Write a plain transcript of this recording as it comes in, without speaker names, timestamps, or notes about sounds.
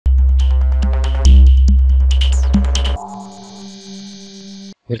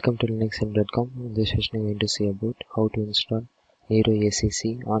Welcome to linuxhelp.com. In this session, I'm going to see about how to install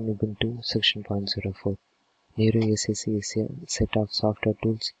NeroAAC on Ubuntu section 0.04. NeroAAC is a set of software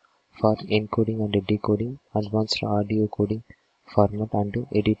tools for encoding and decoding advanced audio coding format and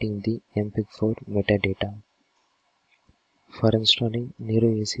editing the MPEG-4 metadata. For installing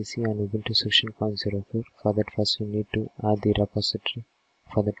NeroAAC on Ubuntu section 0.04, for that first you need to add the repository.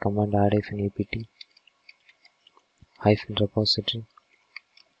 For that command add-apt -repository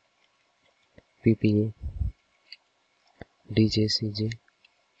ppa djcg/hybrid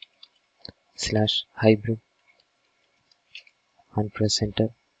and press enter.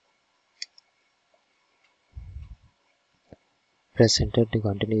 Press enter to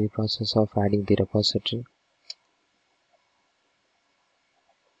continue the process of adding the repository.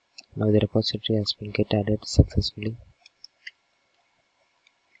 Now the repository has been added successfully.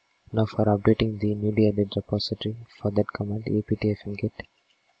 Now for updating the newly added repository, for that command apt-get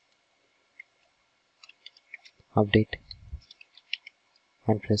update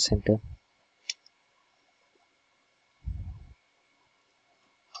and press enter.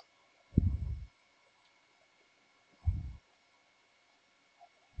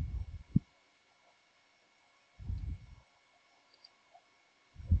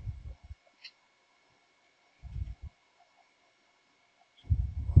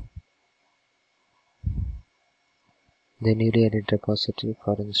 The newly added repository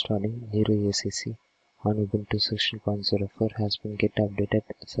for installing NeroAAC on Ubuntu section 0.04 has been updated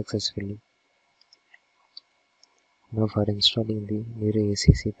successfully. Now for installing the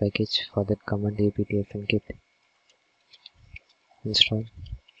NeroAAC package, for that command apt-get install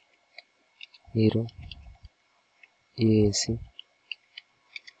NeroAAC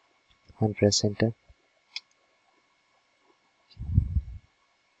and press enter.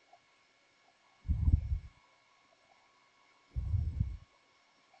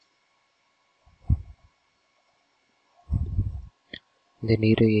 The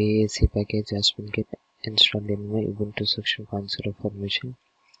NeroAAC package has been installed in my Ubuntu section 0.04 machine.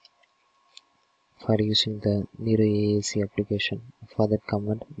 For using the NeroAAC application, for that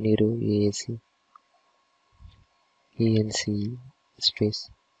command NeroAAC ence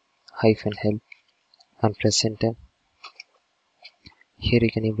 -help and press enter. Here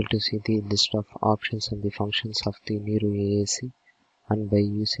you can able to see the list of options and the functions of the NeroAAC, and by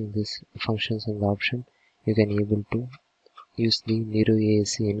using these functions and the option you can able to use the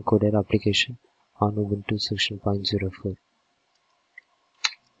NeroAAC encoder application on Ubuntu section 0.04.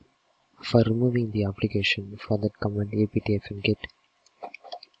 For removing the application, for that command apt-get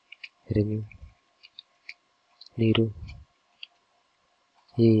remove NeroAAC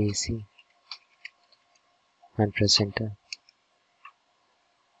and press enter.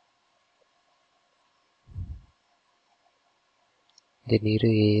 The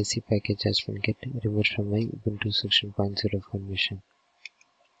NeroAAC package has been removed from my Ubuntu section 0.04 machine.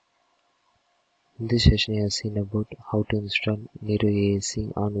 In this session, I have seen about how to install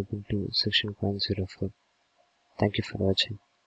NeroAAC on Ubuntu section 0.04. Thank you for watching.